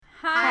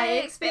High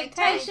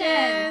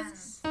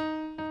Expectations!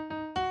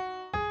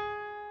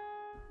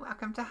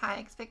 Welcome to High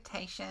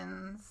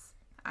Expectations.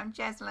 I'm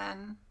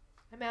Jaslyn.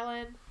 I'm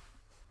Ellen.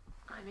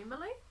 I'm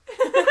Emily.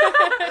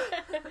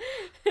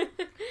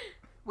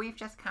 We've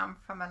just come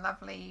from a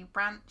lovely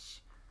brunch.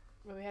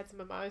 Well, we had some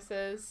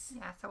mimosas.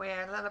 Yeah, so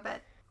we're a little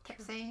bit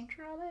tipsy,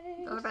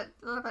 Trolley. a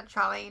little bit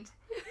trolleyed,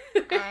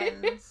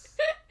 and This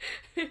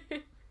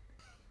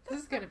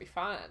is going to be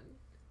fun.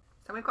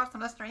 so we've got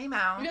some listener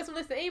email. We got some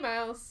listener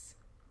emails.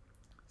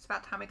 It's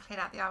about time we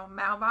cleared out the old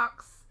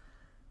mailbox.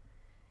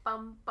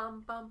 Bum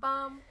bum bum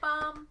bum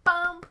bum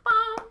bum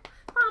bum.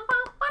 Bum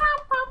bum bum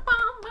bum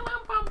bum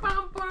bum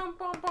bum bum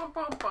bum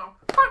bum bum.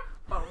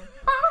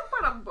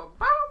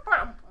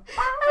 I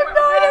have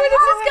no idea where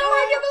this is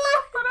going, Emily.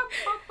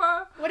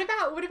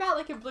 What about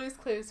like in Blue's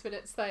Clues when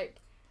it's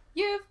like,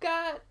 you've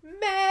got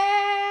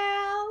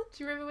mail? Do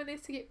you remember when they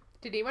used to get...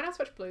 Did anyone else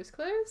watch Blue's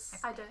Clues?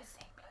 I do.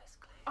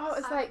 Oh,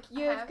 it's I like,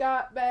 you've have.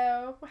 got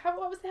mail.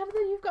 What was the hell?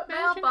 You've got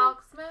mail?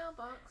 Mailbox. I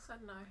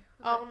don't know.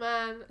 Oh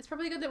man, it's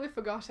probably good that we've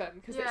forgotten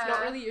because it's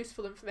not really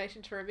useful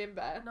information to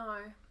remember. No.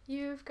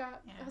 You've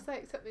got... Yeah. I was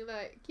like something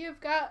like,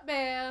 you've got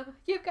mail,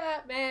 you've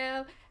got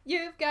mail,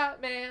 you've got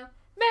mail,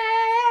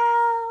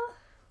 mail!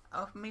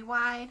 Open me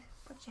wide,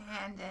 put your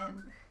hand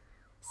in.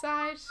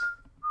 Side.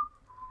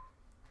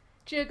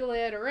 Jiggle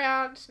it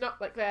around.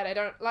 Not like that, I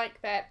don't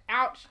like that.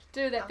 Ouch.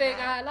 Do that thing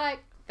Okay. I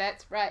like.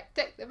 That's right.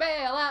 Take the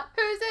mail out.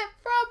 Who's it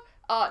from?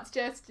 Oh, it's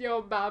just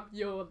your mum.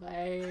 You're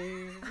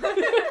lame.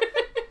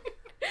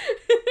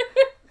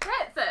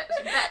 That's it.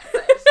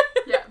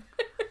 Yeah.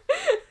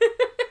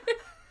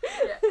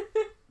 Yeah.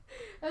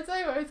 That's how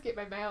I always get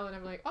my mail and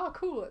I'm like, oh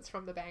cool, it's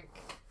from the bank.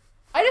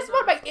 I just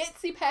want my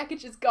Etsy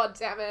packages, god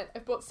damn it.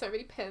 I've bought so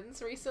many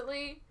pins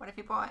recently. What have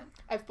you bought?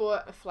 I've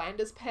bought a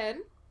Flanders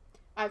pin.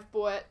 I've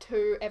bought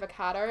 2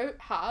 avocado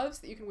halves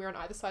that you can wear on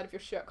either side of your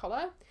shirt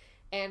collar.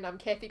 And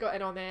Kathy got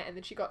in on that, and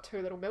then she got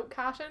 2 little milk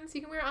cartons you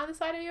can wear on either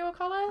side of your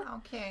collar.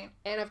 Oh, cute.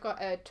 And I've got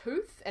a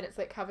tooth, and it's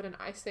like covered in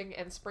icing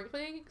and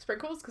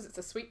sprinkles because it's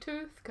a sweet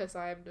tooth, because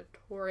I'm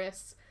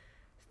notorious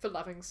for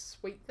loving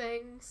sweet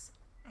things.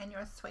 And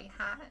you're a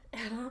sweetheart.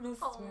 And I'm a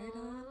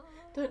sweetheart.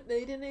 Don't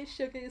need any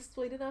sugar, it's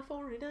sweet enough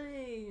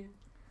already.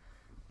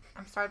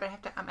 I'm sorry, but I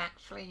have to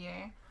actually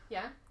you.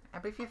 Yeah? I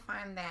believe you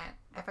find that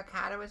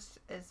avocado is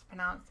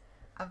pronounced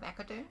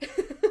avocado.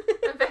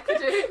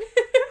 Avocado.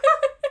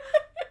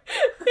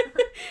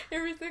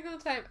 Every single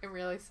time. I'm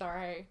really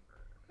sorry.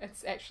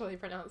 It's actually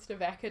pronounced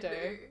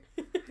avocado.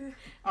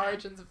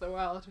 Origins of the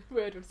world,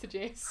 word would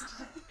suggest.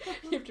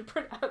 You have to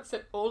pronounce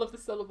it, all of the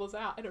syllables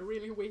out in a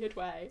really weird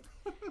way.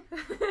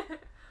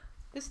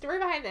 The story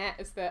behind that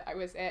is that I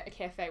was at a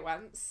cafe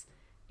once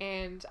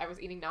and I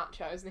was eating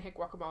nachos and they had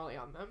guacamole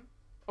on them.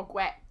 Or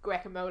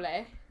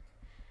guacamole.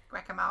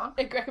 Guacamole.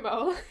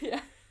 Guacamole,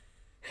 yeah.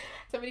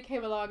 Somebody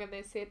came along and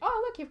they said,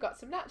 oh look, you've got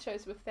some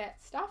nachos with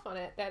that stuff on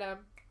it that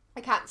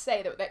I can't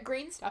say what that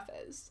green stuff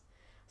is.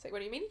 I was like, what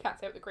do you mean you can't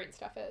say what the green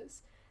stuff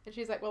is? And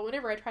she's like, well,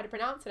 whenever I try to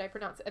pronounce it, I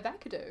pronounce it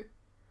avocado.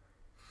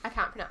 I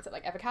can't pronounce it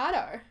like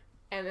avocado.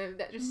 And then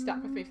that just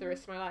stuck with me for the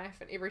rest of my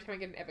life. And every time I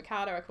get an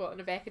avocado, I call it an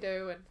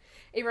avocado. And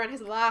everyone has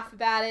a laugh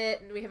about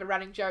it. And we have a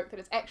running joke that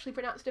it's actually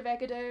pronounced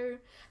avocado.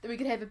 That we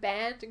could have a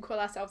band and call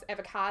ourselves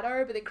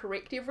avocado, but then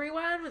correct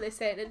everyone when they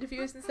say it in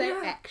interviews and say,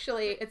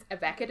 actually, it's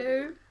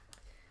avocado.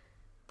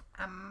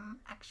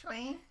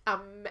 Actually.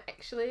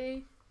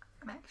 Actually.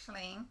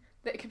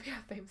 That could be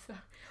our theme song.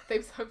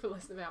 Theme song for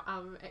Listen Mail.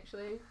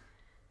 Actually.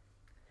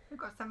 We've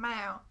got some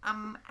mail.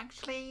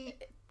 Actually,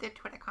 the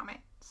Twitter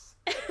comments.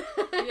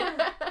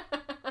 Yeah.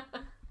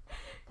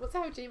 What's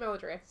our Gmail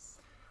address?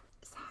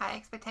 It's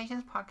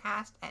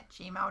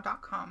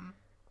highexpectationspodcast@gmail.com.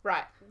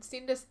 Right.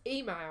 Send us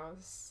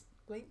emails.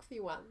 Lengthy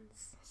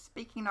ones.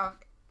 Speaking of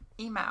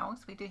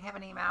emails, we do have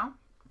an email.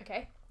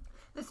 Okay.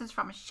 This is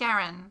from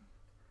Sharon.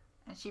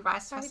 And she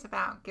writes to us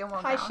about Gilmore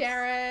Hi, Girls.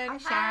 Sharon. Hi,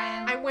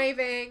 Sharon. I'm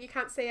waving. You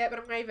can't see it, but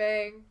I'm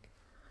waving.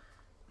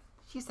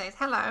 She says,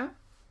 hello.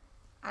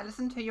 I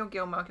listened to your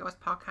Gilmore Girls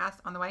podcast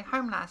on the way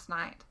home last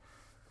night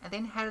and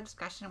then had a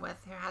discussion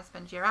with her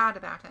husband Gerard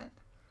about it.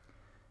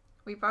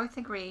 We both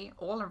agree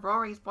all of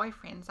Rory's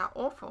boyfriends are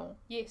awful,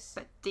 Yes.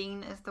 but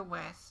Dean is the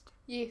worst.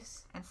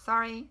 Yes. And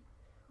sorry,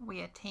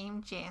 we are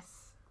Team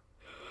Jess.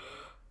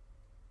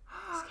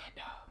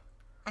 Scandal.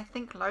 I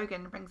think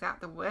Logan brings out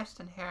the worst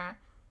in her,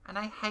 and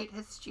I hate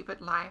his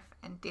stupid life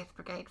and Death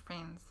Brigade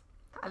friends.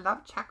 I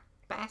love Chuck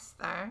Bass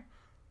though.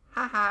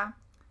 Haha.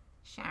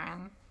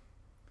 Sharon.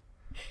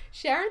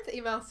 Sharon's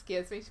email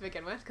scares me to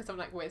begin with because I'm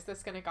like, where's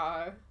this going to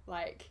go?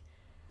 Like,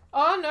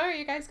 oh no,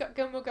 you guys got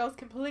Gilmore Girls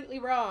completely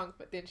wrong.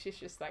 But then she's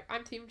just like,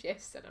 I'm Team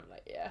Jess. And I'm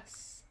like,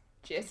 yes.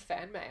 Jess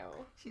fan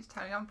mail. She's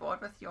totally on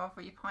board with your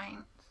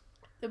viewpoint.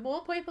 The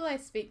more people I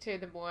speak to,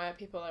 the more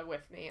people are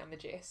with me on the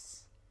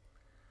Jess.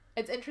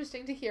 It's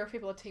interesting to hear if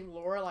people are Team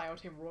Lorelai or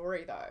Team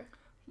Rory, though.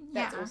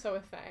 That's also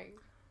a thing.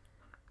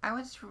 I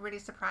was really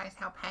surprised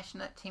how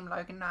passionate Team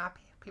Logan are,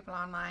 people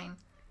online.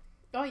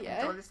 Oh, There's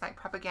yeah? all this like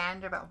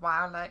propaganda about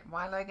why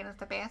Logan is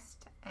the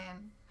best,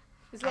 and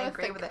There's a lot I of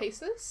agree think with it.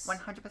 pieces.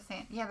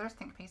 100%. Yeah, there's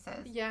think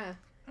pieces. Yeah.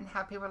 And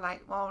how people are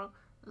like, well,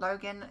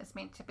 Logan is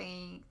meant to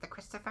be the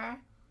Christopher.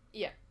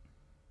 Yeah.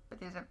 But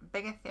there's a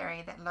bigger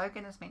theory that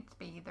Logan is meant to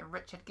be the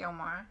Richard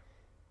Gilmore.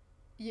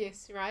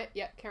 Yes, right.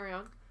 Yep, carry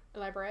on.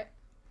 Elaborate.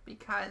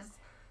 Because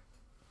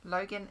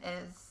Logan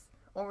is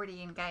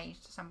already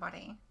engaged to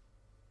somebody,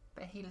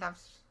 but he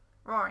loves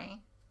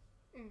Rory.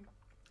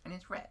 And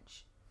is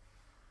rich.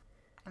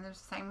 And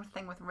there's the same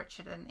thing with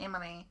Richard and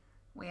Emily,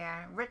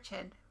 where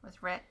Richard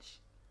was rich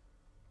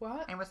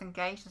What? and was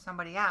engaged to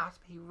somebody else,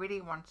 but he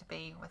really wanted to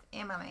be with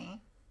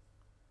Emily.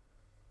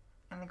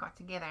 And they got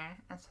together.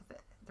 And so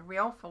the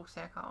real full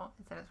circle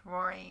is that it's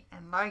Rory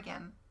and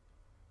Logan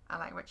are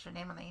like Richard and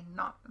Emily,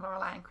 not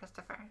Lorelai and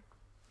Christopher.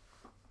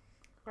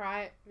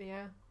 Right,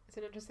 yeah. It's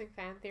an interesting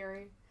fan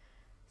theory.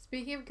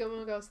 Speaking of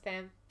Gilmore Girls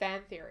fan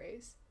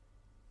theories,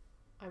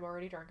 I'm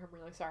already drunk, I'm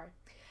really sorry.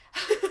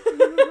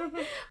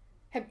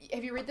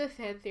 Have you read the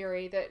fan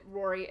theory that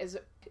Rory has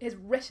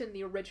written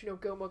the original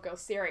Gilmore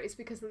Girls series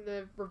because in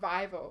the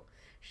revival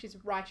she's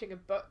writing a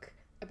book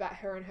about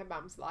her and her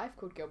mum's life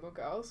called Gilmore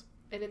Girls,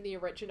 and in the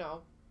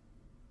original,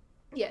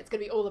 yeah, it's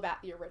going to be all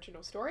about the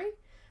original story.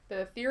 But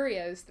the theory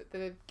is that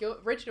the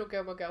original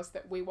Gilmore Girls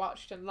that we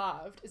watched and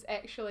loved is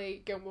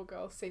actually Gilmore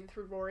Girls seen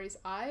through Rory's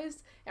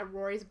eyes, and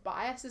Rory's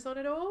bias is on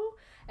it all.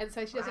 And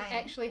so she doesn't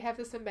actually have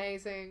this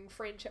amazing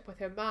friendship with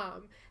her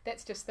mum.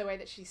 That's just the way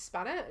that she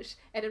spun it.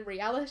 And in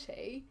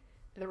reality,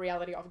 the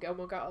reality of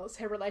Gilmore Girls,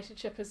 her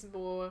relationship is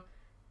more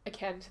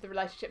akin to the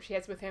relationship she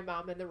has with her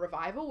mum in the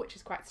revival, which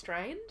is quite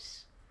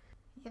strange.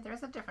 Yeah, there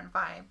is a different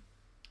vibe.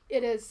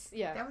 It is,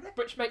 yeah,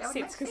 which makes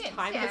sense because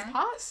time has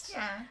passed.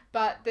 Yeah.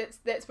 But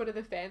that's one of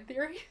the fan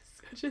theories,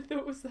 which I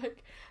thought was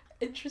like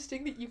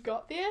interesting that you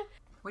got there.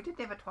 We did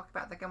never talk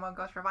about the Gilmore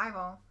Girls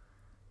revival.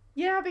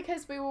 Yeah,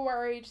 because we were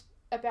worried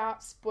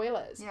about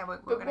spoilers. Yeah, we're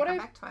going to come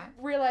back to it.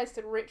 Realised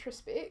in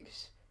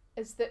retrospect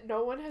is that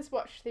no one has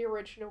watched the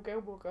original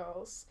Gilmore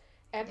Girls.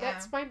 And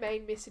that's my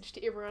main message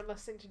to everyone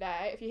listening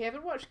today. If you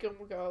haven't watched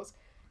Gilmore Girls,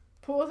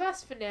 pause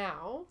us for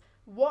now.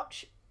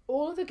 Watch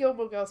all of the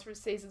Gilmore Girls from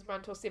seasons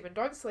 1 till 7.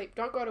 Don't sleep,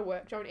 don't go to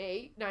work, don't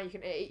eat. No, you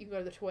can eat, you can go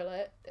to the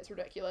toilet. That's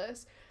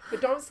ridiculous.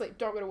 But don't sleep,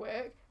 don't go to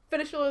work.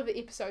 Finish all of the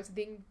episodes,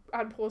 then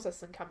unpause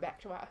us and come back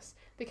to us.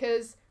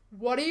 Because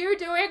what are you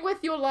doing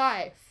with your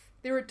life?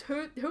 There are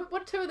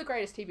what are two of the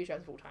greatest TV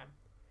shows of all time?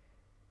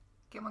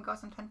 Gilmore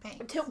Girls and Twin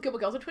Peaks. Gilmore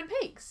Girls and Twin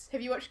Peaks.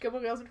 Have you watched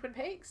Gilmore Girls and Twin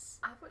Peaks?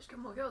 I've watched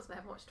Gilmore Girls, but I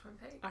haven't watched Twin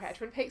Peaks. Okay,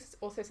 Twin Peaks is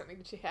also something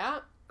to check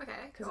out. Okay,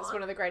 because it's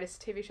one of the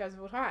greatest TV shows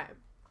of all time.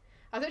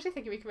 I was actually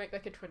thinking we could make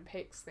like a Twin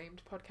Peaks themed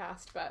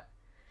podcast, but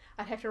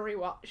I'd have to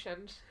rewatch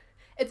and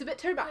it's a bit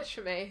too much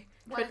for me.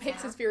 Twin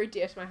Peaks is very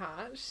dear to my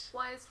heart.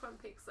 Why is Twin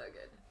Peaks so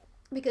good?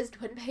 Because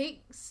Twin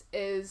Peaks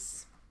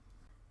it's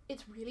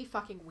really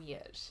fucking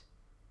weird.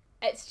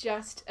 It's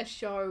just a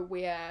show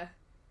where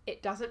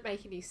it doesn't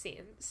make any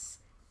sense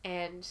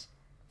and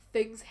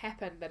things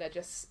happen that are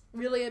just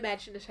really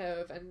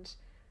imaginative and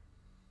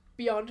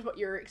beyond what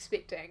you're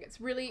expecting.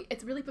 It's really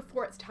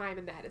before its time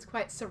in that. It's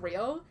quite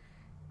surreal.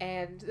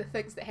 And the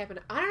things that happen,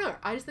 I don't know,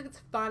 I just think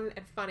it's fun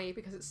and funny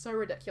because it's so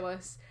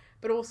ridiculous,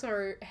 but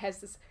also has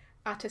this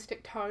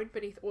artistic tone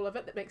beneath all of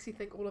it that makes you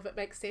think all of it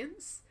makes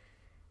sense.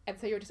 And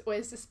so you're just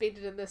always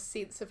suspended in this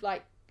sense of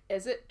like,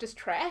 is it just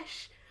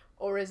trash?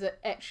 Or is it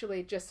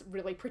actually just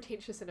really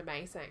pretentious and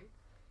amazing?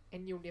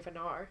 And you'll never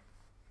know.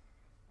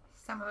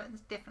 Some of it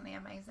is definitely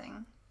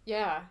amazing.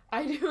 Yeah,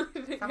 I do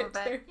think Some of too.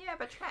 it, yeah,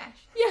 but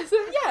trash. Yeah, so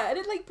yeah, and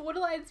it like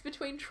borderlines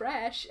between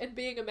trash and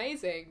being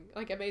amazing,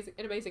 like an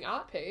amazing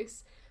art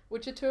piece,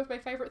 which are two of my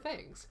favourite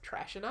things,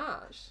 trash and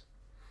art.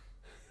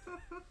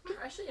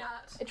 Trashy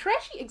art.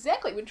 Trashy,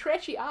 exactly, when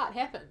trashy art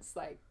happens,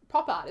 like,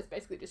 pop art is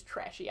basically just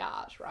trashy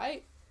art,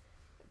 right?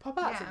 Pop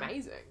art's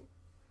amazing.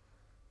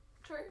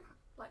 True,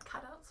 like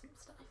cutouts and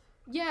stuff.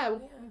 Yeah,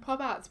 pop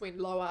art's when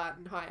low art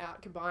and high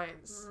art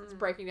combines. It's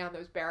breaking down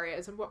those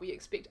barriers and what we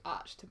expect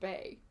art to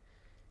be.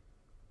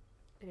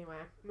 Anyway,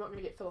 I'm not going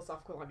to get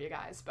philosophical on you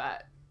guys,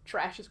 but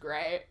trash is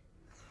great.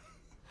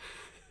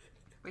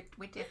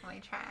 We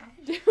definitely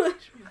trash.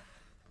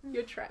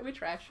 We're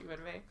trash, you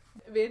and me.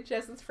 Me and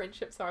Jasmine's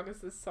friendship song is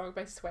this song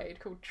by Suede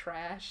called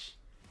Trash.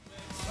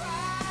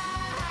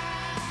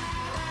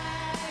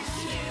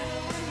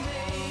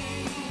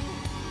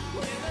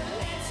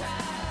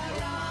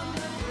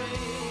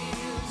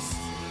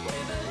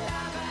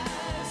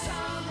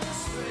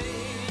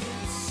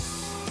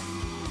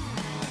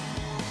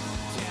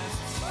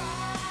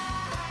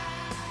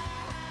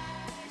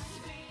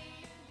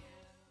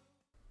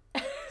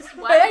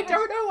 I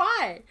don't know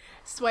why.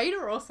 Suede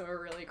are also a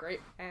really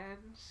great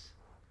band.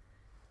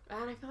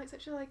 Man, I feel like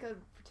such a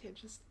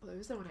pretentious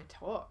loser when I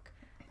talk.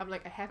 I'm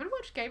like, I haven't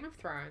watched Game of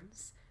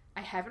Thrones.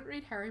 I haven't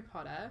read Harry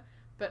Potter.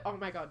 But oh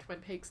my god, Twin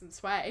Peaks and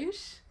Suede.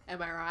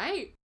 Am I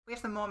right? We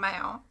have some more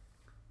mail.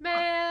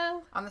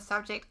 Mail! On the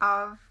subject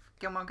of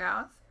Gilmore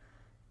Girls.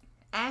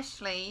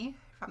 Ashley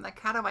from the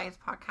Cutaways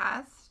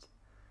podcast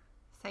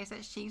says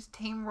that she's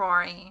Team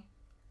Rory.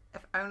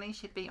 If only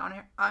she'd be on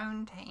her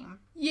own team.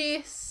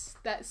 Yes,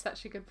 that's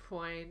such a good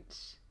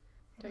point.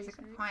 That's a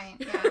good point,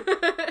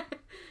 yeah.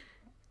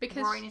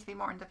 Because Rory needs to be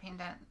more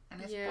independent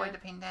and less Yeah. boy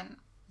dependent.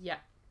 yeah,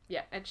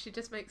 and she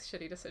just makes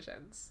shitty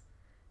decisions.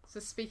 So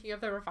speaking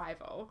of the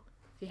revival,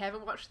 if you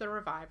haven't watched the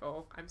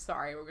revival, I'm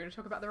sorry, we're going to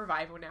talk about the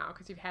revival now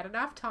because you've had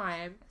enough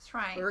time. That's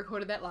right. We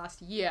recorded that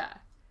last year.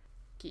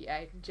 Get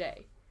A and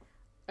J.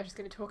 I'm just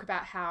going to talk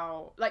about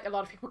how, like, a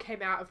lot of people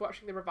came out of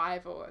watching the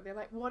revival and they're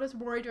like, what is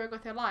Rory doing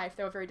with her life?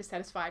 They were very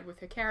dissatisfied with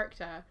her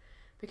character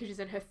because she's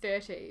in her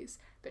 30s,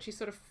 but she's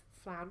sort of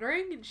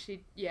floundering and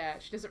she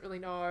doesn't really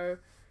know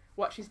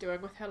what she's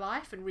doing with her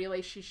life, and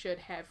really she should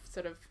have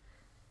sort of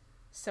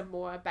some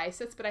more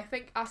basis. But I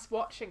think us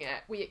watching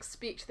it, we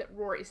expect that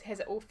Rory has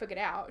it all figured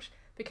out,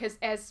 because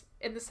as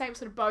in the same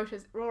sort of boat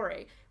as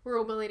Rory, we're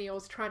all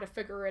millennials trying to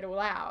figure it all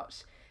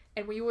out,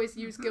 and we always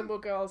use Gilmore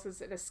Girls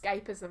as an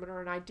escapism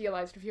or an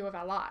idealized view of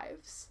our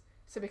lives.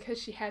 So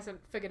because she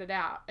hasn't figured it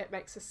out, it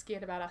makes us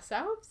scared about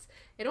ourselves.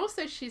 And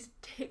also she's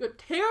got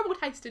terrible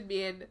taste in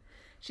men.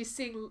 She's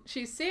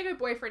seeing her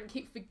boyfriend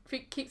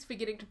keeps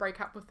forgetting to break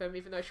up with him,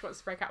 even though she wants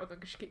to break up with him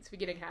because she keeps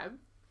forgetting him,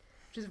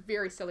 which is a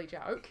very silly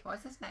joke.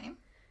 What's his name?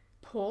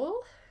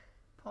 Paul?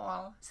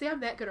 Paul. See, I'm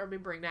that good at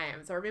remembering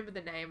names. I remember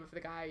the name of the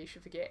guy you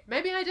should forget.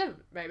 Maybe I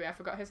didn't. Maybe I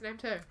forgot his name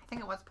too. I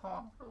think it was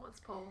Paul. Oh, it's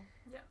Paul.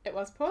 Yeah. It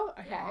was Paul?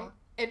 Okay. Yeah.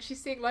 And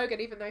she's seeing Logan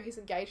even though he's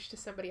engaged to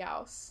somebody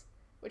else,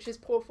 which is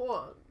poor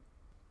form.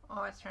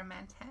 Oh, it's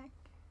romantic.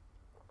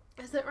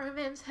 Is it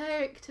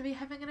romantic to be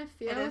having an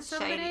affair It with is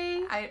somebody?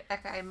 shady. I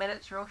admit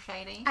it's real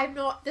shady. I'm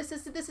not. This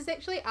is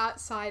actually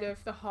outside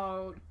of the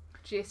whole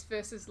Jess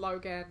versus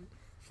Logan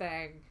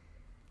thing.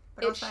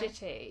 But It's also,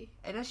 shitty.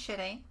 it is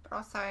shitty, but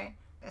also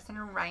it's an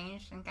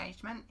arranged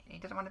engagement. He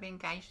doesn't want to be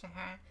engaged to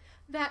her.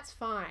 That's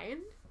fine.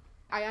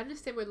 I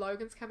understand where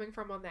Logan's coming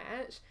from on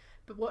that,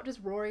 but what does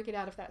Rory get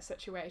out of that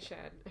situation?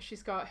 If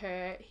she's got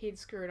her head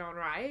screwed on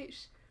right,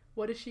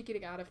 what is she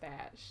getting out of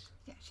that?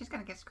 Yeah, she's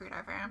going to get screwed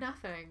over.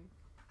 Nothing.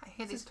 I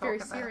hear This this is very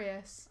talk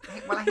serious.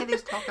 I hear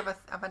this talk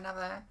of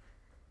another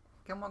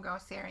Gilmore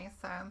Girls series,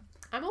 so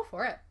I'm all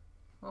for it.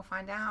 we'll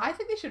find out. I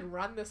think they should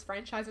run this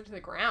franchise into the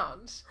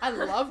ground. I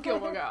love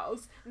Gilmore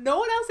Girls. No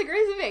one else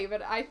agrees with me,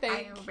 but I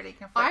think am really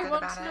conflicted I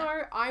want about to it.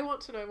 know. I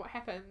want to know what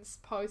happens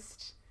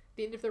post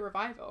the end of the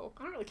revival.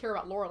 I don't really care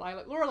about Lorelai.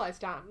 Like, Lorelai's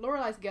done.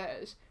 Lorelai's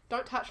good.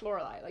 Don't touch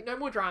Lorelai. Like, no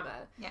more drama.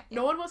 Yeah,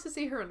 No one wants to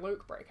see her and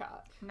Luke break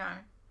up. no.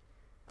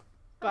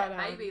 But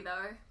that baby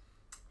though.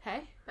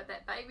 hey, But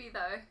that baby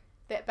though.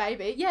 that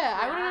baby. Yeah,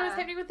 I want to know what's Yeah.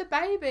 happening with the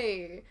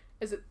baby.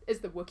 Is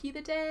the Wookiee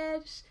the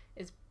dad?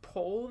 Is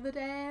Paul the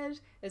dad?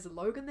 Is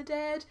Logan the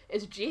dad?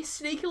 Is Jess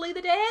sneakily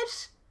the dad?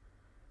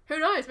 Who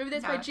knows? Maybe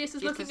that's why No, Jess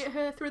is Jess looking is- at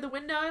her through the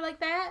window like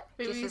that.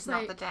 Maybe Jess he's is not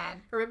like, the dad.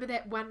 remember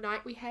that one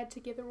night we had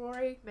together,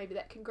 Rory? Maybe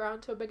that can grow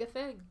into a bigger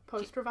thing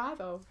post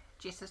revival.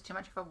 Jess is too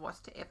much of a wuss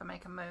to ever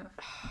make a move.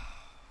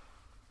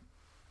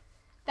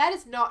 That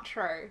is not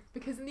true,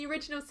 because in the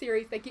original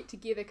series they get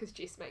together because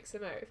Jess makes a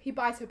move. He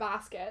buys her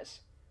basket.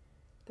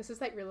 This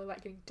is like really like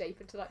getting deep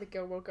into like the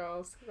Gilmore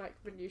Girls like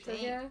minutiae Deep.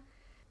 here.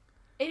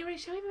 Anyway,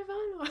 shall we move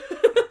on?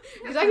 Because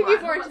Let's I could move get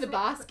on. more into the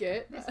What's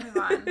basket. Let's move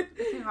on.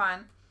 Let's move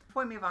on.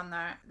 Before we move on,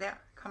 though,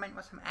 that comment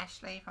was from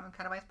Ashley from the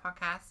Cutaways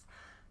podcast.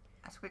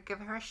 I should give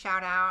her a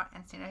shout out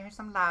and send her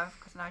some love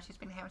because I know she's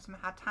been having some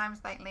hard times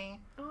lately.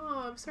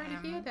 Oh, I'm sorry to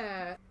hear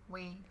that.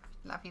 We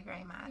love you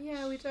very much.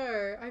 Yeah, we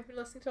do. I've been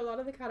listening to a lot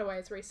of the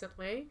Cutaways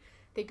recently.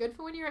 They're good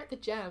for when you're at the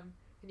gym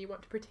and you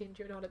want to pretend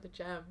you're not at the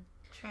gym.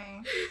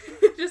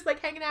 True. Just like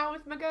hanging out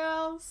with my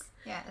girls.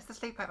 Yeah, it's the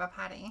sleepover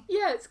party.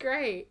 Yeah, it's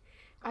great.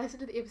 I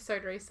listened to the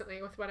episode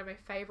recently with one of my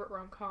favourite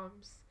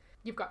rom-coms.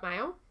 You've Got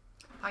Mail.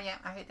 Oh yeah,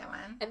 I heard that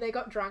one. And they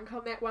got drunk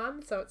on that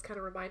one, so it's kind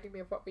of reminding me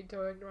of what we're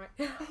doing right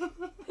now.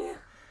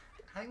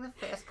 I think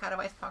the first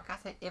Cutaways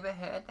podcast I ever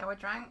heard, they were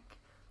drunk.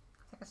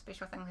 It's like a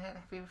special thing to have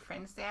with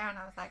friends there, and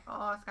I was like,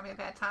 oh, it's gonna be a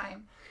bad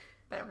time,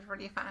 but it was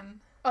really fun.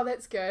 Oh,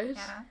 that's good.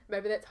 Yeah.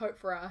 Maybe that's hope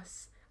for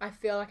us. I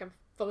feel like I'm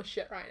full of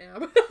shit right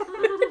now.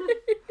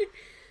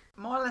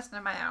 More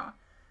listener mail.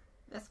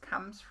 This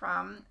comes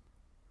from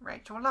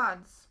Rachel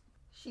Lodds.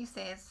 She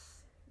says,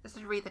 this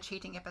is read the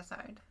cheating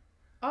episode.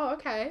 Oh,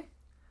 okay.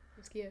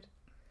 I'm scared.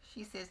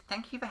 She says,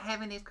 thank you for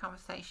having these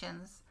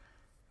conversations.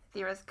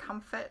 There is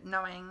comfort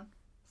knowing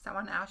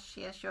someone else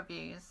shares your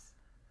views.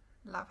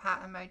 Love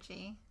heart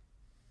emoji.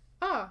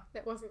 Oh,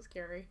 that wasn't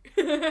scary.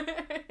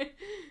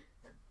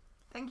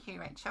 Thank you,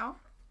 Rachel.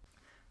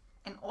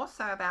 And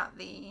also about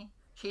the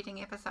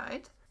cheating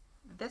episode,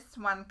 this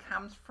one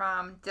comes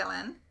from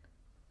Dylan.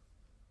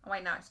 Oh,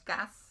 wait, no, it's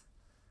Gus.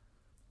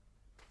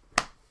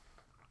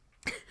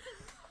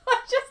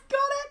 I just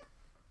got it.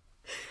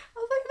 I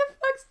was like, who the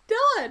fuck's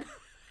Dylan?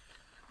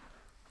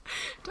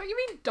 Don't you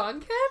mean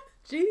Duncan?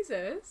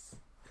 Jesus.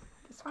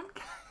 This one?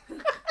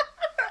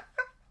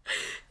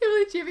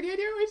 Emily, do you have any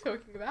idea what we're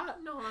talking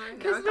about? No.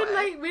 Because No,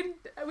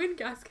 when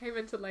Gus came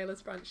into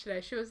Layla's brunch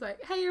today, she was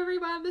like, "Hey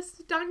everyone, this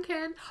is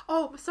Duncan.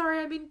 Oh, sorry,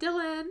 I mean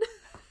Dylan."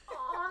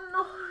 Oh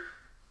no.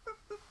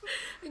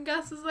 And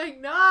Gus was like,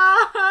 "No."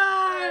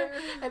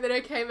 And then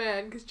I came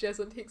in because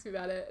Jaslyn texted me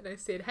about it, and I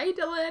said, "Hey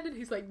Dylan," and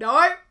he's like,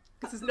 "No,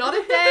 this is not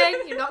a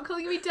thing. You're not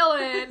calling me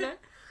Dylan."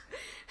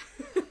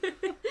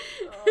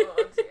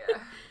 Oh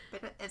dear.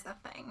 But is a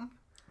thing.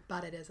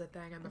 But it is a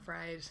thing, I'm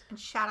afraid. And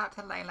shout out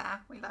to Layla.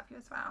 We love you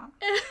as well.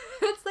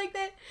 It's like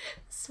that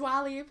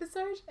Swally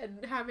episode in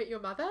How I Met Your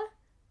Mother.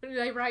 When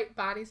they write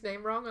Barney's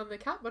name wrong on the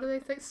cup. What do they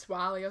say?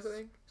 Swally or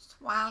something.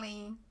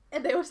 Swally.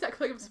 And they all start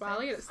calling him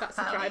Swally and it starts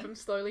to Swally. drive him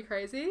slowly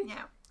crazy.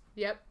 Yeah.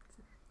 Yep.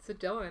 So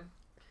Dylan.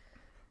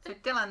 So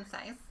Dylan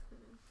says,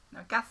 no,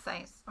 Gus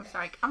says, I'm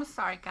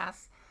sorry,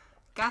 Gus.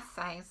 Gus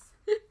says,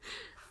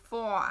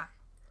 for,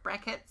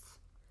 brackets,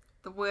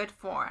 the word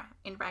for,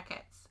 in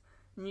brackets,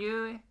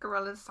 new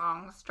Gorillaz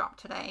songs dropped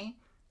today,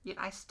 yet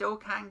I still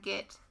can't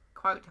get,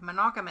 quote,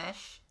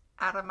 monogamish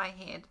out of my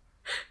head.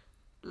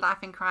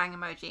 Laughing, crying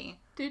emoji.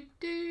 Do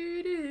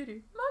do do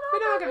do.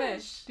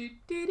 Monogamish. Do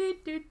do do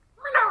do.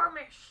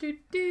 Monogamish. Do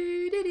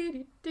do do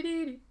do do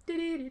do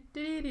do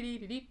do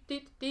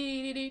do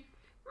do do.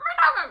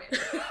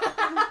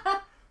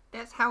 Monogamish.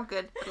 That's how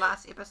good the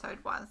last episode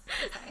was.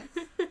 It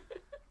says.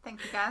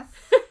 Thank you, Gus.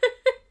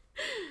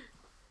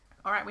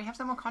 Alright, we have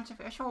some more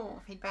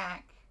controversial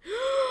feedback.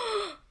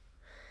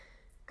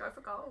 Go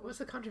for gold. What's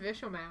the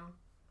controversial mail?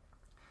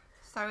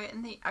 So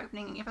in the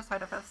opening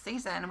episode of this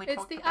season, we It's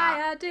talked the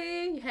about...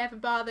 IRD. You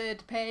haven't bothered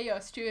to pay your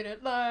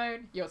student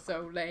loan. You're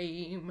so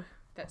lame.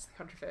 That's the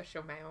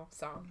controversial mail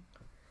song.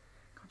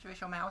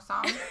 Controversial mail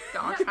song.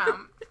 Donald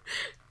Trump.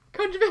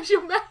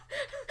 Controversial mail.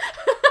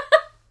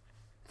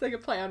 It's like a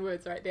play on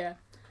words right there.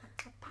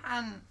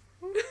 Pun.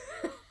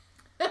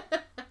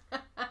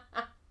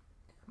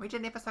 We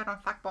did an episode on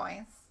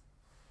fuckboys.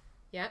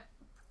 Yep.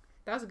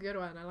 That was a good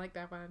one. I like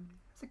that one.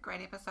 It's a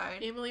great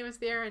episode. Emily was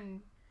there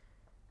and...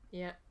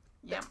 Yeah.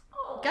 Yep.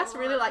 Gus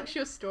really likes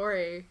your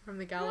story from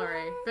the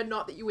gallery, but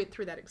not that you went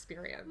through that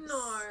experience.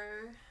 No.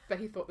 But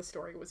he thought the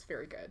story was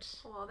very good.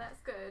 Well, that's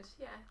good.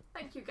 Yeah.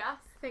 Thank you, Gus.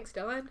 Thanks,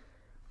 Dylan.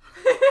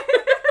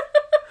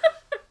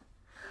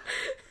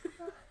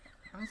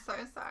 I'm so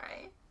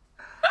sorry.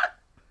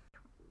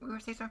 We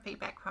received some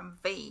feedback from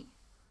V,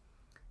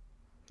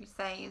 who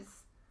says,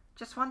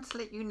 just want to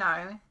let you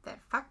know that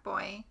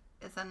fuckboy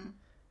is an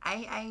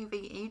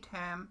AAVE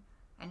term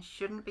and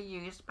shouldn't be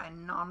used by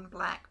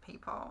non-black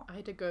people. I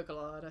had to Google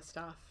a lot of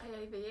stuff.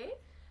 AAVE?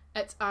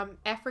 It's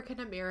African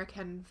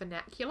American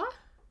vernacular.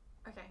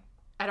 Okay.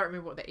 I don't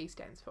remember what the E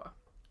stands for,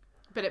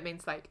 but it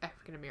means like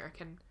African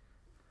American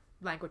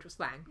language or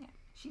slang. Yeah.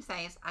 She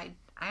says, I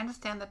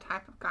understand the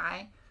type of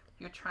guy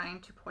you're trying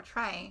to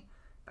portray,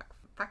 but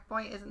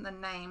fuckboy isn't the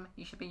name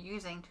you should be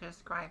using to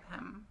describe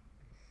him.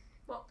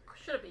 What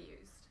should it be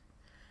used?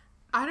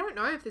 I don't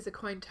know if there's a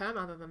coined term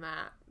other than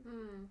that.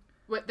 Hmm.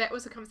 That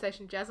was a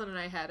conversation Jaslyn and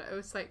I had. It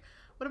was like,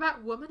 what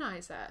about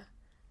womanizer?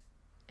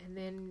 And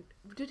then,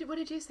 what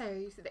did you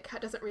say? You said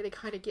that doesn't really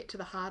kind of get to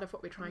the heart of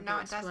what we're trying No,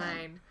 to it doesn't.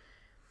 explain.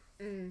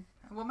 Mm.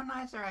 A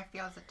womanizer, I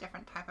feel, is a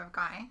different type of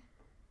guy,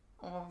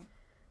 or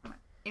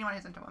anyone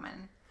who's into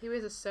women. He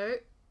wears a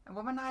suit. A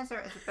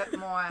womanizer is a bit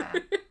more,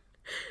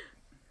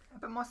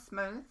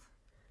 smooth,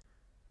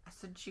 a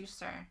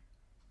seducer,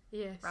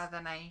 Yes. rather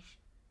than a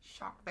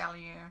shock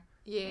value,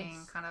 Yes.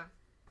 being kind of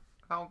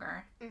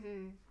vulgar.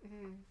 Mm-hmm.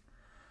 Mm-hmm.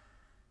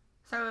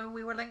 So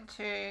we were linked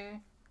to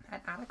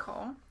an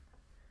article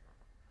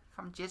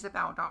from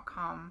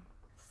Jezebel.com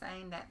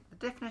saying that the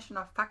definition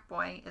of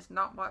fuckboy is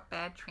not what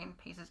bad trend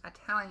pieces are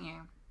telling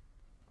you.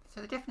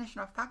 So the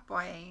definition of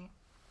fuckboy,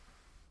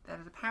 that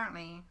is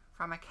apparently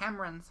from a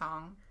Cameron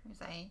song, who's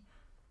a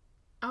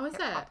Oh, is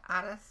hip-hop it?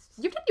 artist.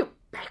 You've done your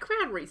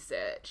background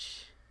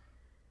research.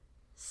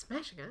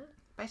 Smashing it.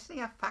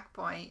 Basically, a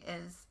fuckboy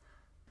is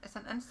it's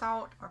an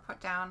insult or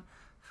put down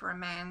for a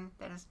man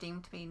that is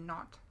deemed to be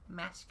not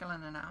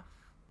masculine enough.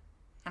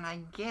 And I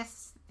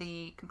guess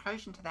the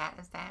conclusion to that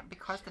is that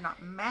because they're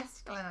not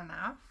masculine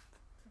enough,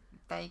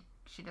 they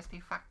should just be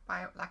fucked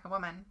by like a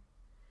woman.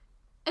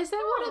 Is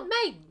that what it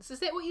means? Is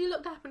that what you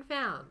looked up and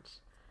found?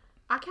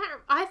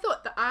 I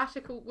thought the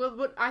article, well,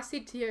 what I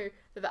said to you,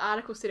 that the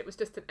article said it was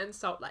just an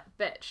insult like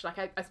bitch. Like,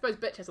 I suppose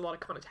bitch has a lot of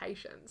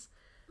connotations.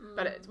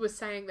 But it was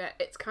saying that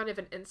it's kind of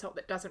an insult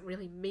that doesn't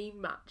really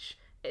mean much.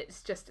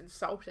 It's just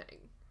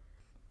insulting.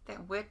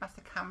 That word must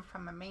have come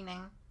from a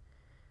meaning.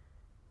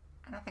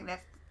 And I think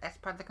that's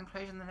part of the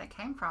conclusion that it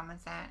came from,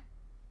 is that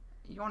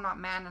you're not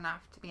man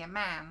enough to be a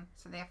man,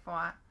 so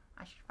therefore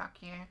I should fuck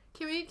you.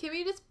 Can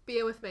we just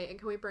bear with me and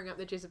can we bring up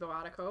the Jezebel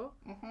article?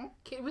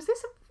 Mm-hmm. Was there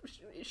some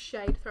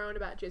shade thrown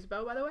about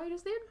Jezebel, by the way,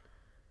 just then?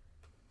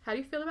 How do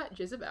you feel about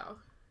Jezebel?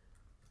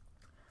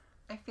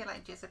 I feel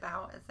like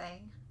Jezebel is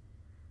a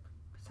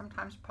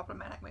sometimes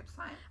problematic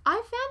website.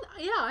 I've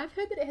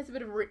heard that it has a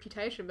bit of a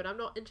reputation, but I'm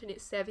not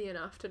internet savvy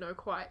enough to know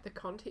quite the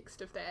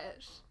context of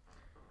that.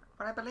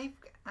 But I believe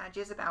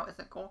Jezebel is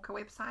a Gawker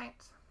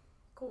website.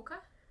 Gawker?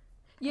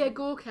 Yeah,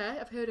 Gawker,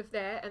 I've heard of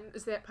that, and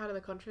is that part of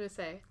the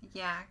controversy?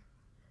 Yeah,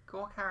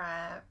 Gawker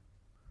are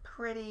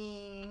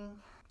pretty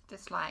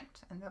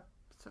disliked in the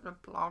sort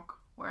of blog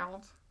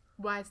world.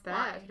 Why is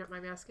that, Why? if you don't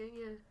mind me asking?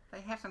 Yeah.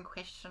 They have some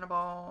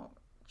questionable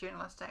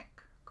journalistic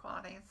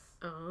qualities.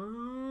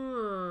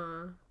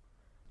 Oh.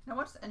 Now,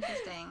 what's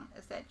interesting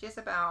is that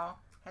Jezebel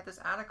had this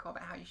article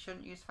about how you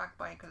shouldn't use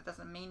fuckboy because it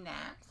doesn't mean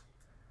that.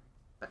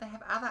 But they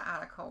have other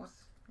articles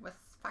with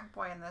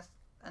fuckboy in this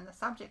in the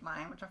subject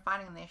line, which I'm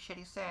finding in their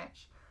shitty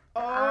search,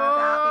 that are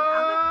about the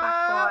other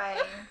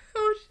fuckboy.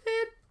 Oh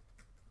shit!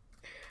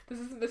 This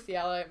is a Missy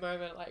Elliott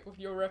moment, like if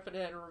you're ripping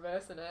it and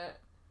reversing it.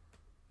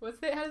 What's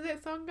that? How does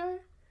that song go?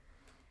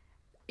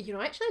 You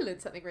know, I actually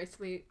learned something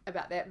recently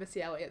about that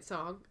Missy Elliott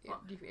song. What?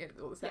 You can edit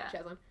all the Yeah.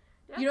 Snapchats on.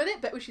 Yeah. You know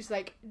that bit where she's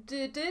like,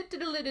 and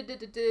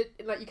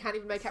like you can't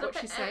even make out what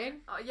she's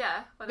saying. Oh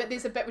yeah. But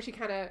there's a bit where she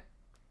kind of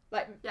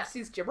like Yeah.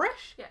 says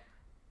gibberish. Yeah.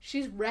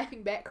 She's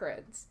rapping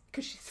backwards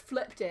because she's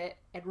flipped it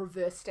and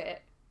reversed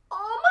it.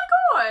 Oh my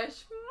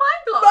gosh!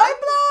 Mind blown. Mind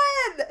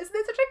blowing! Isn't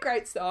that such a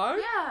great song?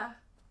 Yeah.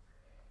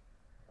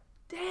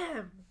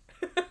 Damn.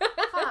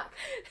 Fuck.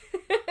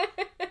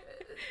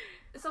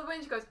 So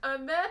when she goes, is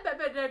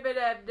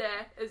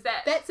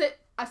that That's it.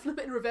 I flip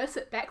it and reverse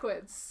it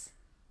backwards.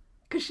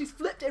 Because she's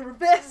flipped and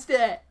reversed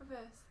it.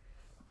 reverse?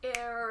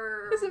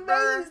 It's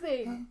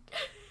amazing.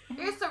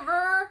 It's a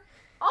ver.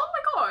 Oh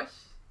my gosh!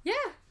 Yeah.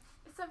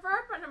 It's a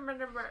verb.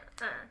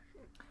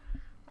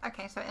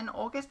 Okay, so in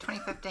August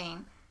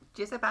 2015,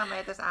 Jezebel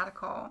made this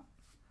article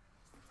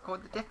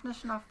called "The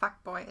Definition of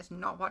Fuckboy is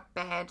Not What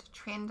Bad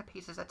Trend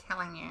Pieces Are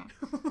Telling You."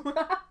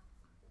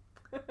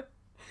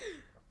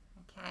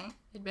 Okay.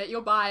 Admit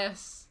your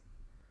bias.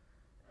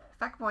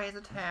 Fuckboy is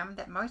a term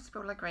that most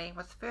people agree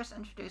was first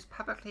introduced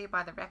publicly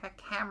by the rapper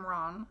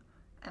Cam'ron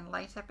and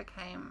later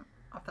became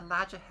of the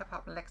larger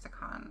hip-hop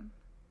lexicon.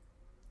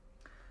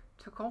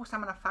 To call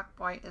someone a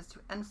fuckboy is to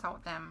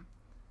insult them.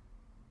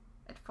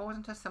 It falls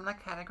into a similar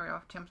category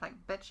of terms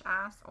like bitch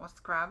ass or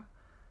scrub.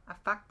 A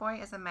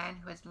fuckboy is a man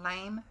who is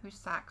lame, who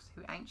sucks,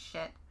 who ain't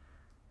shit.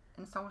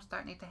 Insults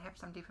don't need to have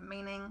some deeper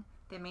meaning.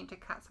 They're meant to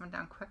cut someone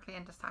down quickly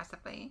and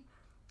decisively.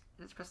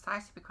 It is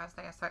precisely because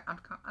they are so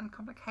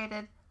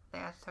uncomplicated, they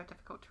are so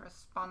difficult to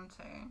respond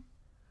to.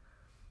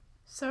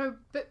 So,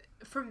 but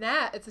from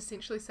that, it's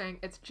essentially saying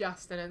it's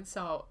just an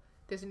insult.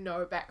 There's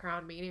no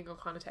background meaning or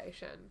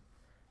connotation.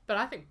 But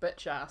I think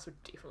bitch ass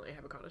would definitely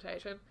have a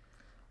connotation.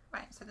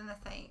 Right, so then they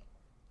say,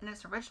 in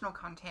its original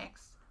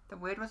context, the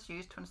word was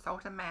used to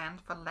insult a man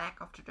for lack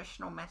of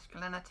traditional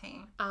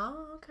masculinity.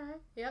 Oh, okay.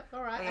 Yep,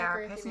 alright. They I are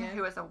agree a with person you.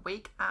 who is a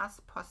weak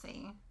ass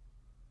pussy.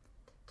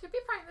 To be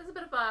frank, there's a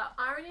bit of a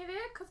irony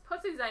there because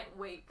pussies ain't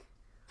weak.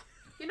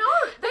 You know,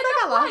 they It's like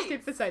lift our last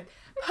weights. episode.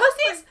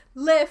 Pussies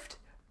lift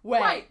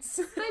weights.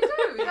 They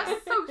do. They're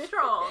so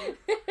strong.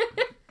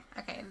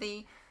 Okay,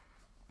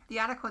 the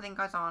article then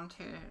goes on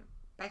to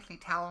basically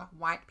tell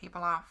white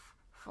people off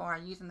for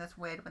using this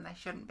word when they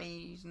shouldn't be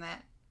using it,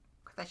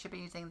 because they should be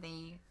using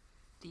the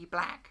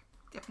black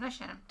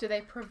definition. Do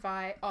they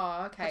provide...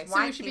 Oh, okay. Because So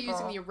we white should be using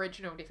people- the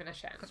original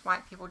definition. Because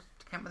white people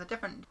came up with a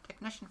different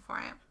definition for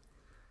it.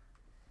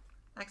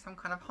 Like some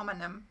kind of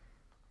homonym.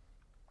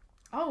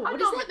 Oh, I what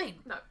does don't- that mean?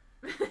 No.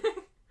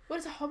 What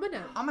is a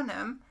homonym?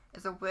 Homonym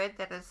is a word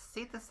that is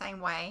said the same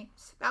way,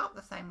 spelt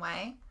the same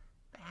way,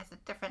 but has a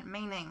different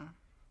meaning.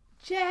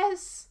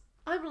 Jazz,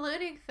 I'm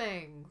learning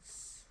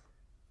things.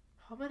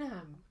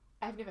 Homonym.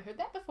 I've never heard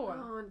that before.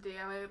 Oh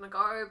dear, we're gonna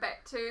go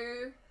back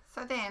to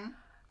So then,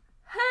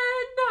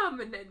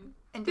 phenomenon.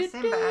 in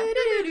December,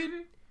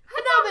 Homonym.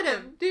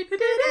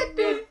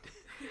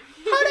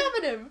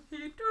 Homonym.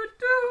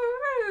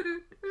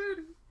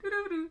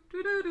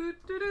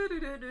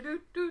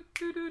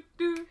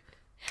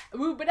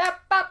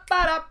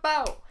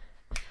 Woo-ba-da-ba-ba-da-bow.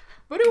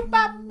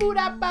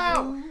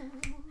 Ba-doo-ba-boo-da-bow.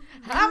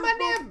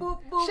 Homonym.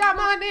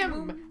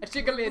 Shamanim. A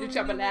chicken-lady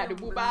chabalada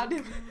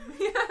woo-ba-dim.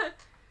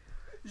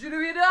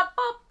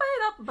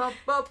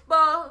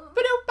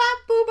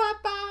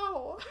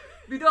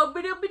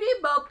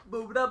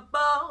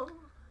 Ba-doo-ba-boo-ba-bow.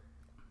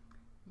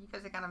 you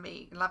guys are going to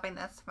be loving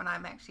this when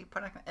I'm actually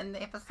putting it in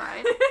the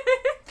episode.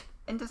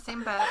 In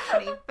December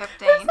 2015,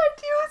 This idea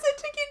was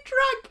to get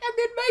drunk and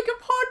then make a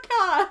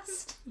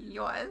podcast.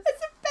 yours.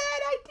 It's a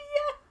bad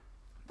idea.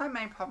 My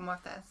main problem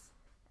with this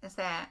is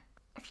that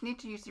if you need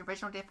to use the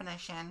original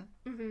definition,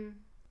 Mm-hmm.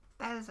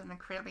 that is an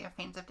incredibly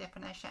offensive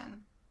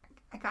definition.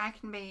 A guy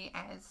can be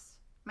as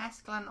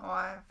masculine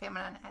or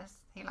feminine as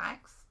he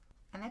likes,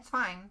 and that's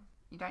fine.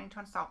 You don't need to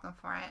insult them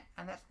for it,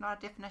 and that's not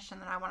a definition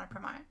that I want to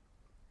promote.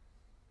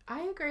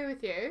 I agree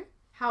with you.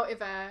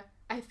 However,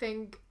 I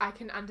think I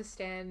can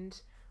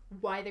understand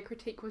why the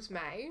critique was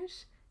made,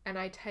 and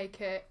I take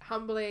it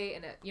humbly,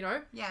 and it, you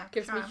know, Yeah,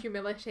 gives sure. me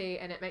humility,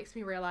 and it makes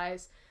me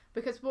realise,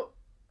 because what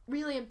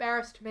really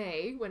embarrassed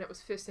me when it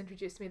was first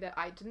introduced to me that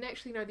I didn't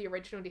actually know the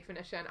original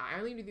definition, I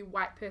only knew the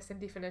white person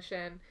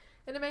definition,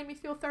 and it made me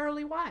feel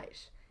thoroughly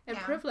white and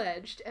Yeah.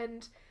 privileged,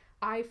 and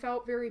I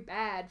felt very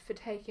bad for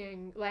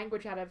taking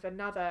language out of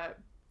another,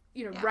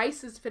 you know, Yeah.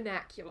 race's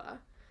vernacular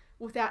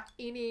without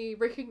any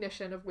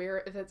recognition of where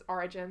its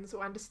origins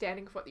or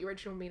understanding of what the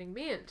original meaning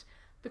meant,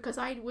 because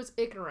I was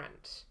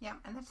ignorant. Yeah,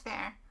 and that's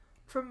fair.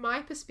 From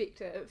my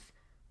perspective,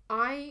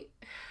 I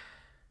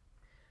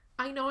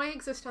know I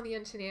exist on the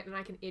internet and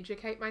I can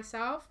educate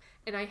myself,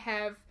 and I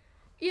have,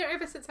 you know,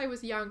 ever since I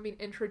was young, been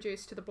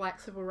introduced to the Black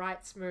Civil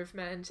Rights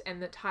Movement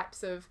and the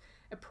types of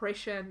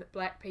oppression that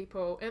Black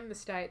people in the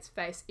States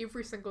face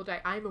every single day.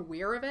 I'm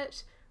aware of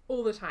it,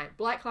 all the time.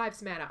 Black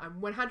Lives Matter.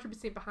 I'm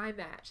 100% behind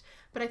that.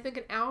 But I think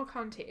in our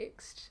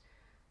context,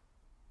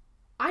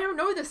 I don't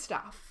know this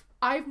stuff.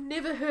 I've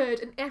never heard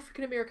an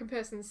African American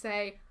person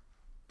say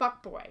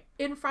fuckboy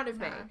in front of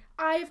me.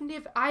 I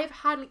have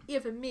hardly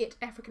ever met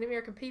African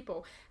American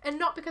people. And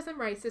not because I'm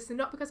racist and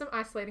not because I'm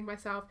isolating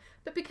myself,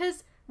 but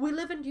because we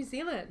live in New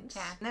Zealand.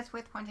 Yeah, and that's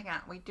worth pointing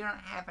out. We do not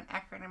have an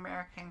African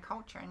American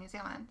culture in New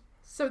Zealand.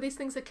 So these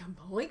things are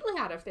completely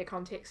out of their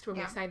context when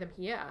we say them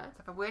here.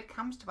 So if a word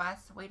comes to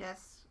us, we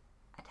just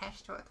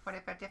attach to it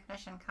whatever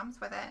definition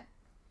comes with it.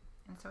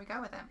 And so we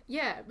go with it.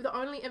 Yeah, but the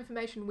only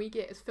information we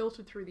get is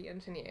filtered through the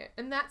internet.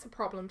 And that's a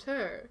problem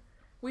too.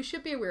 We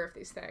should be aware of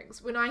these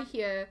things. When I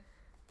hear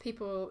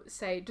people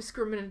say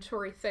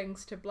discriminatory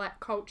things to black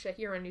culture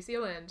here in New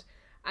Zealand,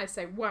 I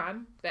say,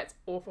 one, that's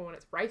awful and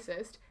it's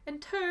racist.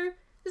 And two,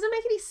 doesn't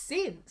make any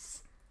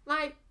sense.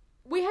 Like,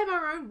 we have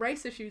our own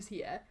race issues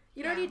here.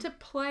 You don't need to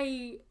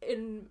play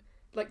in,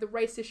 like, the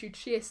race issue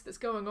chess that's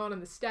going on in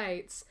the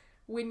States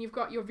when you've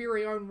got your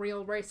very own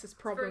real racist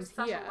problems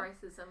very here. subtle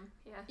racism,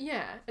 yeah.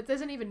 Yeah, it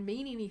doesn't even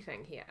mean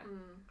anything here.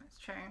 That's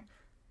true.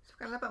 So we've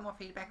got a little bit more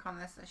feedback on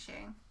this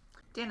issue.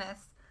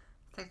 Dennis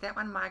says that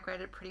one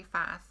migrated pretty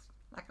fast.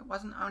 Like, it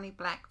wasn't only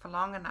black for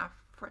long enough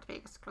for it to be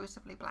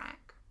exclusively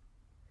black.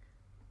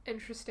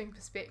 Interesting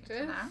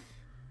perspective.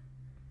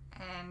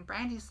 And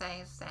Brandy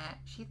says that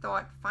she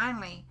thought,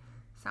 finally,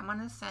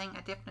 someone is saying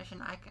a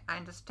definition I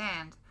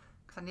understand,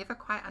 because I never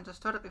quite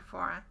understood it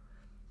before,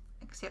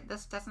 except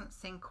this doesn't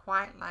seem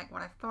quite like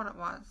what I thought it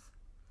was.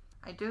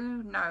 I do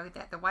know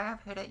that the way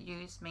I've heard it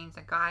used means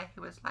a guy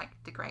who is, like,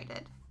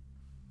 degraded.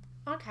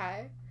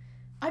 Okay.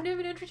 I've never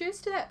been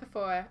introduced to that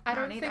before. I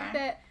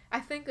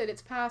think that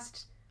it's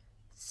passed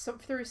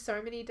through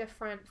so many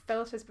different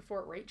filters before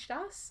it reached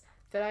us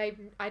that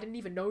I didn't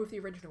even know of the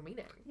original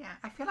meaning. Yeah,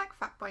 I feel like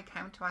fuckboy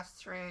came to us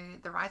through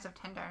the rise of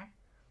Tinder.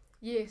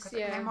 Yes, because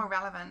it became more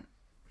relevant.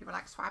 People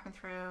like swiping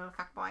through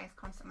fuckboys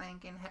constantly and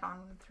getting hit on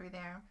through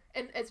there.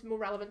 And it's more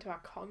relevant to our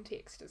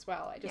context as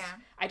well.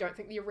 I don't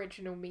think the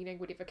original meaning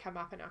would ever come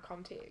up in our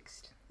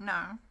context.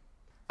 No.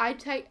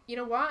 You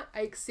know what?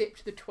 I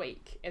accept the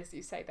tweak, as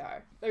you say,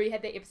 though. We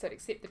had that episode,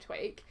 Accept the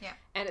Tweak. Yeah.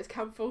 And it's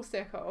come full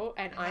circle,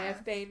 and I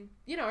have been,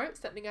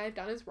 something I've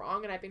done is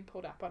wrong, and I've been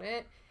pulled up on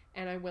it,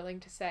 and I'm willing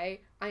to say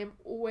I am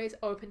always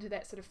open to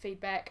that sort of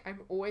feedback.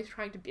 I'm always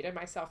trying to better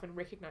myself and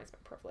recognise my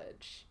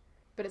privilege.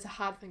 But it's a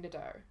hard thing to do.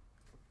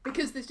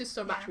 Because there's just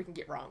so much we can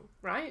get wrong,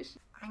 right?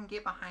 I can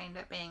get behind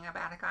it being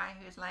about a guy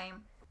who's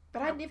lame.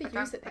 But I never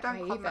use it that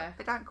way either.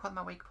 But don't call him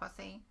a weak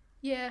pussy.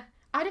 Yeah.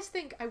 I just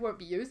think I won't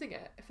be using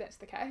it if that's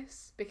the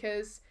case.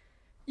 Because,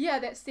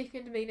 that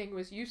second meaning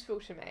was useful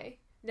to me.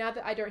 Now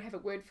that I don't have a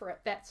word for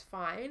it, that's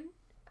fine.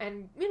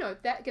 And,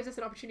 that gives us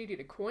an opportunity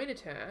to coin a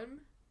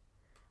term.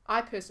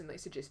 I personally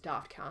suggest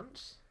daft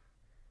cunt.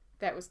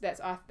 That's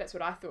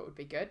what I thought would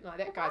be good. Like,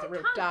 that guy's a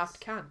real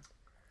daft cunt.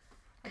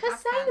 Because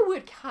saying the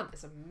word cunt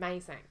is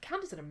amazing.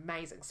 Cunt is an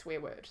amazing swear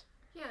word.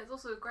 Yeah, it's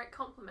also a great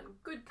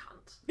compliment. Good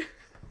cunt.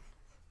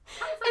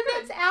 And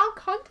that's our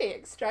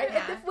context, right?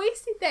 Yeah. And if we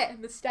said that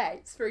in the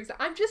States, for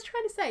example, I'm just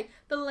trying to say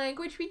the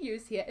language we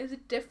use here is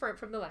different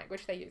from the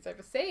language they use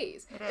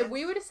overseas. If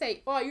we were to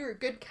say, oh, you're a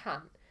good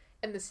cunt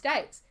in the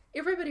States,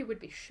 everybody would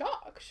be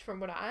shocked from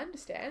what I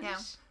understand. Yeah.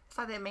 It's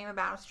like that meme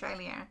about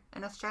Australia.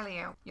 In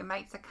Australia, your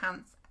mates are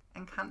cunts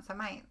and cunts are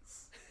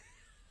mates.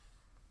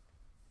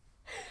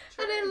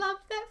 And I love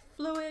that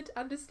fluid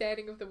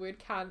understanding of the word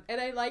cunt. And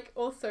I like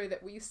also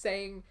that we're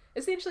saying,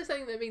 essentially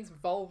something that means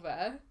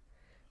vulva.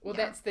 Well,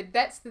 that's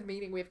the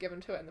meaning we've given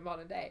to it in the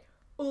modern day.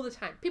 All the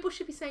time. People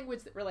should be saying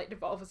words that relate to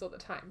vulvas all the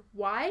time.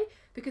 Why?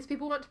 Because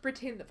people want to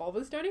pretend that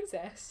vulvas don't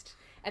exist.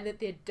 And that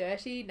they're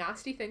dirty,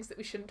 nasty things that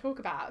we shouldn't talk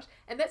about.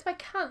 And that's why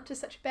cunt is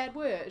such a bad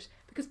word.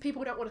 Because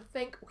people don't want to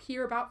think or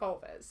hear about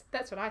vulvas.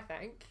 That's what I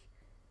think.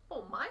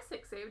 Oh, my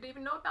sex ed didn't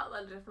even know about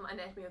the different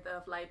anatomy of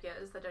the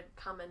labias. They don't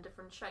come in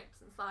different shapes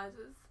and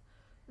sizes.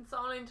 And so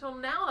on until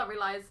now I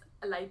realise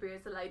a labia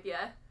is a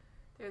labia.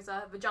 There's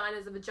a vagina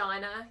is a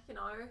vagina,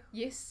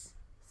 Yes.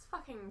 It's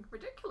fucking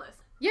ridiculous.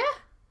 Yeah.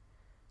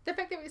 The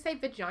fact that we say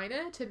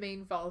vagina to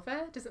mean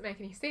vulva doesn't make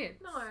any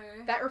sense. No.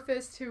 That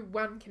refers to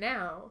one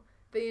canal.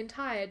 The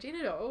entire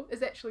genital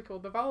is actually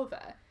called the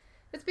vulva.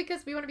 It's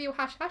because we want to be all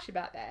hush-hush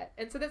about that.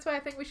 And so that's why I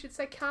think we should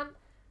say cunt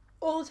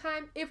all the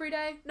time, every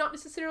day. Not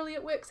necessarily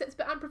at work, so it's a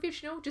bit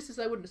unprofessional, just as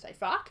I wouldn't say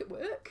fuck at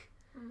work.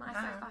 I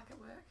say fuck at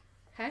work.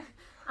 Hey?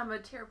 I'm a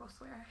terrible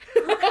swearer.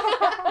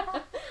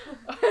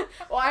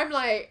 Well, I'm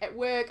like, at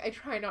work, I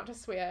try not to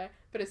swear,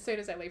 but as soon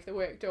as I leave the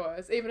work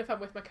doors, even if I'm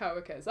with my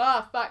coworkers,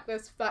 fuck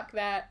this, fuck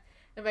that.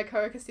 And my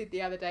coworker said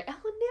the other day,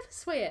 Ellen never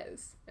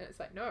swears. And it's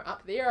like, no,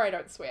 up there I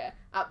don't swear.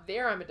 Up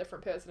there I'm a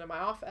different person in my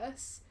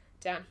office.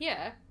 Down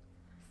here,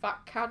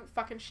 fuck, cunt,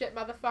 fucking shit,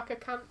 motherfucker,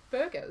 cunt,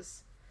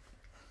 burgers.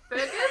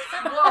 Burgers?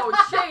 Whoa,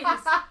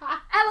 jeez.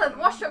 Ellen,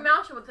 wash your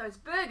mouth with those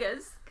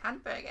burgers.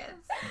 Cunt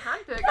burgers.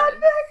 Cunt burgers. Cunt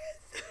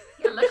burgers!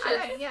 Delicious.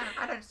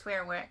 I don't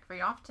swear at work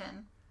very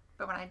often,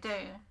 but when I do,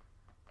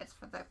 it's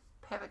for the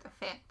perfect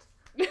effect.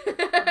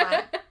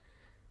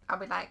 I'll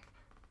be like,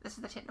 this is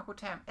the technical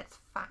term, it's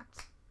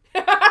fucked.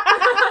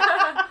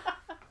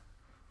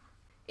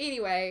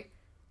 Anyway,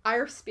 I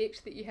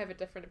respect that you have a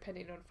different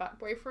opinion on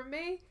fuckboy from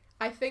me.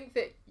 I think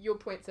that your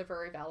points are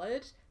very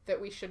valid,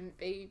 that we shouldn't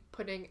be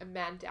putting a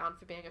man down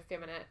for being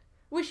effeminate.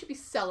 We should be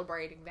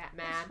celebrating that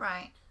man. That's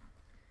right.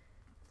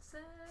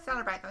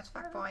 Celebrate those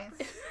fuckboys.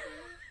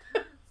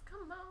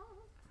 Come on.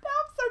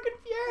 I'm so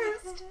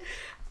confused.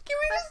 Can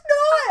we just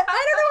not?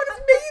 I don't know what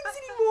this means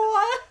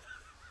anymore.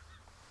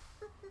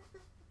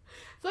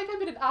 It's like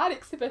I'm at an art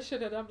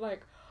exhibition and I'm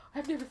like,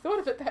 I've never thought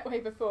of it that way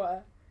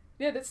before.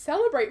 Yeah, let's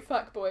celebrate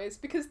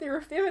fuckboys because they're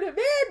effeminate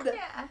men.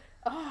 Yeah.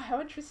 Oh,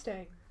 how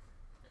interesting.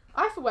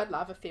 I, for one,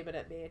 love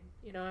effeminate men,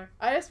 you know.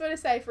 I just want to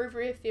say, for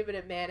every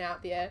effeminate man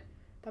out there,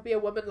 there'll be a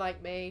woman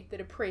like me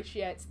that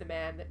appreciates the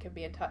man that can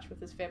be in touch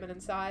with his feminine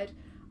side.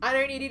 I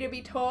don't need you to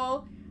be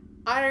tall.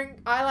 I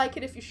like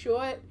it if you're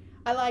short.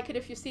 I like it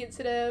if you're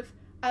sensitive.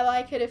 I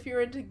like it if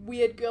you're into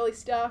weird girly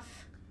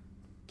stuff.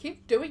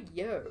 Keep doing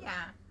you.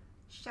 Yeah.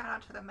 Shout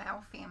out to the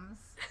male femmes.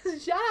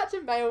 Shout out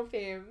to male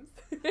femmes.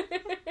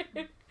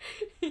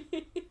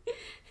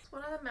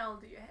 What other male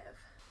do you have?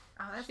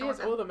 Oh, that's She has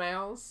all the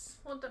males.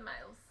 All the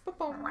males.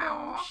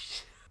 Wow.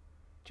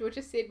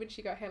 Georgia said when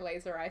she got her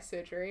laser eye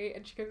surgery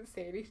and she couldn't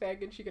see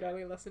anything and she could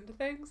only listen to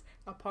things,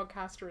 our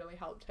podcast really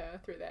helped her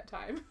through that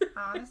time.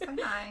 Oh, that's so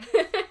nice.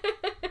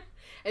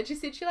 And she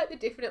said she liked the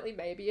Definitely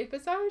Maybe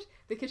episode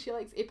because she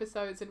likes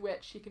episodes in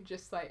which she can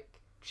just like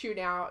tune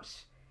out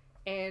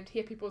and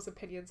hear people's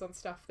opinions on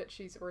stuff that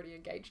she's already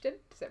engaged in.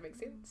 Does that make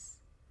sense?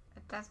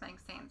 It does make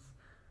sense.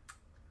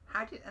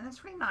 And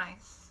it's really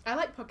nice. I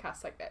like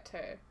podcasts like that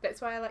too.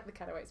 That's why I like the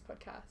Cutaways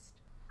podcast.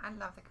 I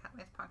love the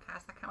Cutaways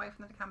podcast. I can't wait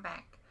for them to come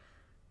back.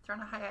 They're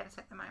on a hiatus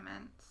at the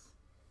moment.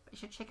 But you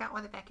should check out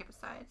all the back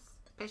episodes,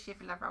 especially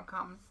if you love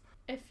rom-coms.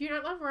 If you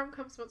don't love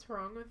rom-coms, what's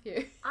wrong with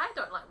you? I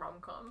don't like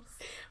rom-coms.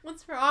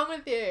 What's wrong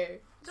with you?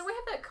 Did we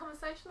have that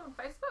conversation on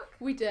Facebook?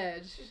 We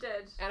did. We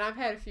did. And I've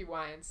had a few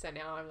wines, so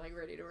now I'm like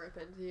ready to rip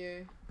into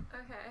you.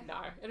 Okay.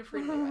 No, in a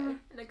friendly way.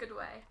 In a good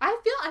way. I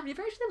feel I've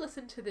never actually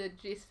listened to the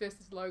Jess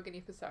versus Logan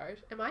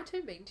episode. Am I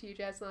too mean to you,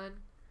 Jaslyn?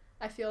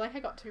 I feel like I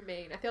got too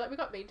mean. I feel like we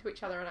got mean to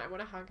each other and I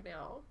want to hug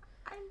now.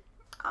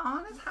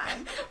 Oh, that's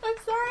hard. I'm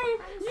sorry.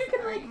 You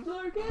can sorry. like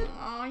Logan.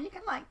 Oh, you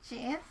can like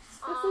Jess.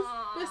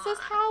 This is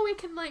how we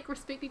can like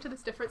respect each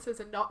other's differences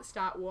and not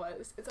start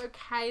wars. It's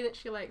okay that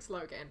she likes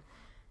Logan.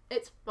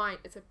 It's fine.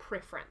 It's a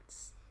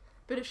preference.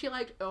 But if she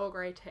liked Earl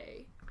Grey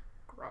tea,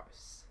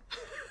 gross.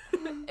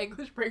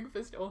 English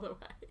breakfast all the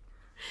way.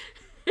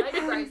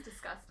 Lady Grey's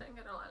disgusting.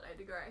 I don't like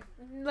Lady Grey. I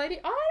don't mind a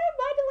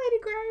Lady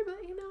Grey,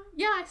 but you know.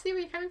 Yeah, I see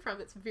where you're coming from.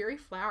 It's very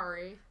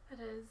flowery. It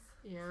is.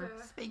 Yeah.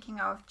 Speaking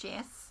of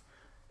Jess,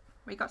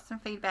 we got some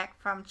feedback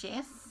from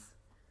Jess.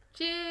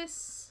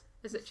 Jess.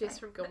 Is it Jess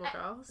from Gilmore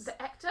Girls? The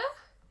actor?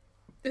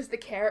 Is the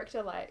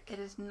character like... It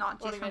is not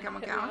Jess wanting from to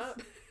Gilmore hit me Girls,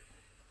 up?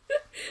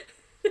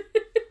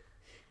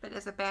 but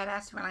is a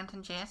badass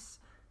Wellington Jess.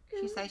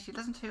 She says she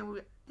listened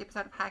to the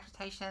episode of High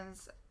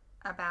Expectations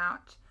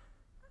about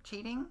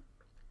cheating,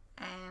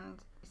 and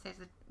she says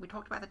that we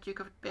talked about the Duke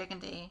of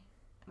Burgundy,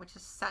 which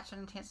is such an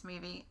intense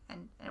movie,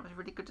 and it was a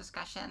really good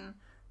discussion.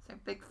 So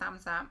big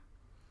thumbs up.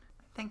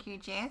 Thank you,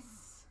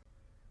 Jess.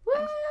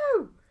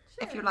 Woo!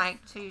 If you'd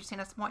like to send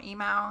us more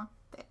email,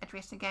 the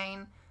address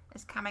again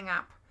is coming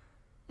up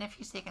in a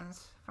few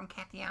seconds from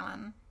Kathy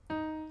Allen.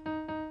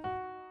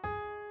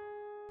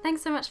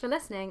 Thanks so much for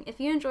listening. If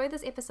you enjoyed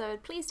this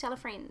episode, please tell a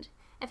friend.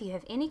 If you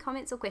have any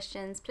comments or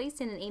questions, please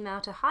send an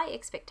email to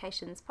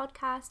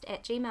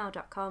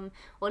highexpectationspodcast@gmail.com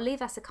or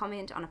leave us a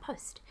comment on a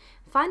post.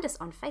 Find us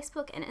on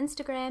Facebook and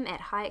Instagram at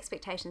High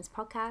Expectations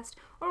Podcast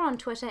or on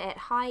Twitter at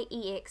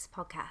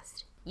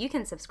HighEXPodcast. You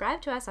can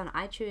subscribe to us on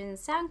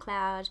iTunes,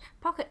 SoundCloud,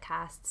 Pocket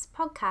Casts,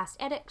 Podcast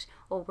Addict,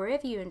 or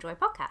wherever you enjoy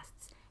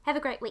podcasts. Have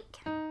a great week.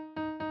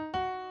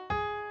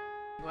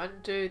 1,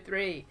 2,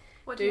 3.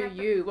 What Do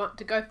you want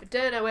to go for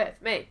dinner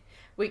with me?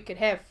 We could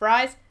have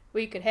fries,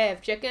 we could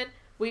have chicken,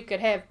 we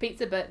could have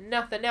pizza, but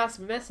nothing else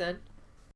we're missing.